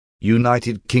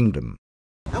United Kingdom.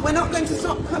 And we're not going to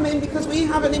stop coming because we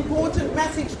have an important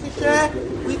message to share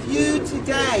with you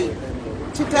today.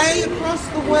 Today across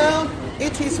the world,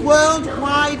 it is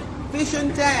Worldwide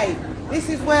Vision Day. This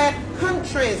is where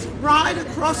countries right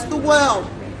across the world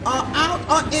are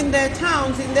out in their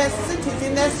towns, in their cities,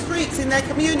 in their streets, in their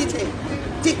community,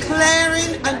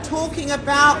 declaring and talking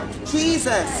about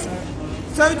Jesus.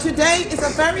 So today is a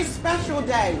very special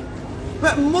day,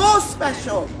 but more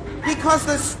special because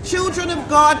the children of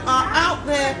God are out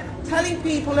there telling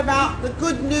people about the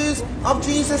good news of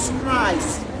Jesus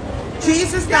Christ.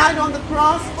 Jesus died on the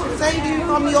cross to save you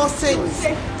from your sins.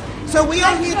 So we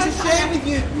are here to share with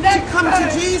you to come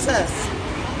to Jesus.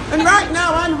 And right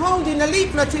now I'm holding a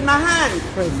leaflet in my hand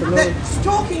that's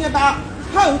talking about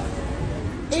hope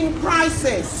in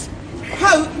crisis.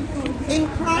 Hope in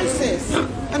crisis.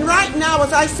 And right now,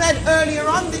 as I said earlier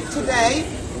on today,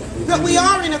 that we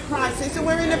are in a crisis, and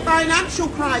we're in a financial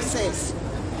crisis.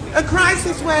 A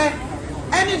crisis where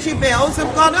energy bills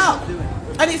have gone up,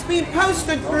 and it's been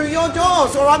posted through your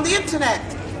doors or on the internet,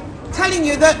 telling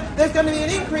you that there's going to be an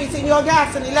increase in your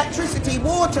gas and electricity,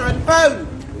 water and phone.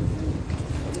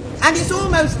 And it's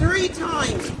almost 3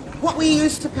 times what we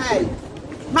used to pay.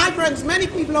 My friends, many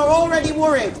people are already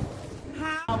worried.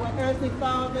 Our earthly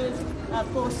fathers have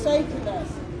forsaken us,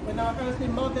 when our earthly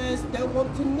mothers don't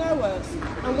want to know us.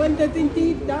 And when they've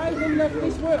indeed died and left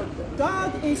this world,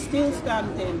 God is still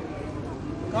standing.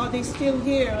 God is still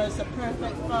here as a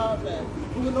perfect Father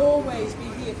who will always be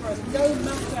here for us, no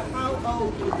matter how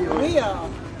old we are.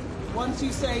 Once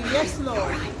you say, yes,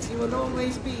 Lord, you will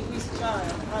always be his child.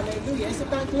 Hallelujah. Isn't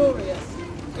that glorious?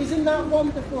 Isn't that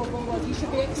wonderful, Lord? You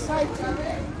should be excited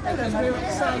because we're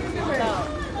excited about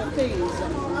the things of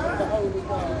the Holy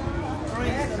God.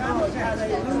 Praise the Lord.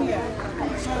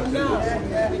 Hallelujah. So now,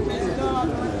 because God,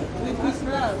 with his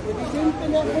love, with his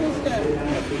infinite wisdom,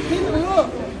 didn't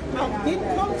look,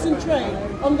 didn't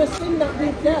concentrate on the sin that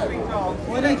we've done.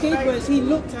 What he did was he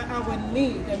looked at our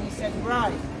need and he said,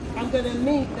 right, I'm going to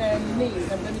meet their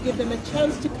needs. I'm going to give them a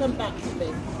chance to come back to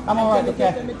me. I'm going to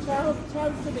give them a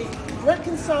chance to be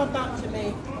reconciled back to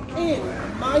me in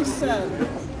my Son,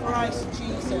 Christ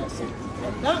Jesus.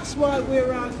 And that's why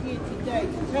we're out here today,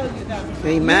 to tell you that.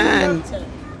 Amen.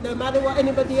 No matter what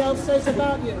anybody else says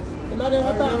about you, no matter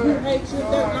about who hates you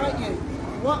and don't like you,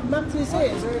 what matters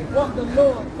is what the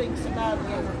Lord thinks about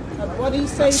you. And what he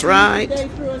says today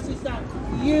through us is that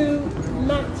you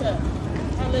matter.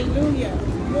 Hallelujah.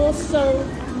 Your soul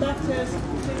matters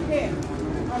to him.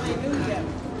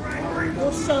 Hallelujah.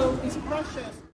 Your soul is precious.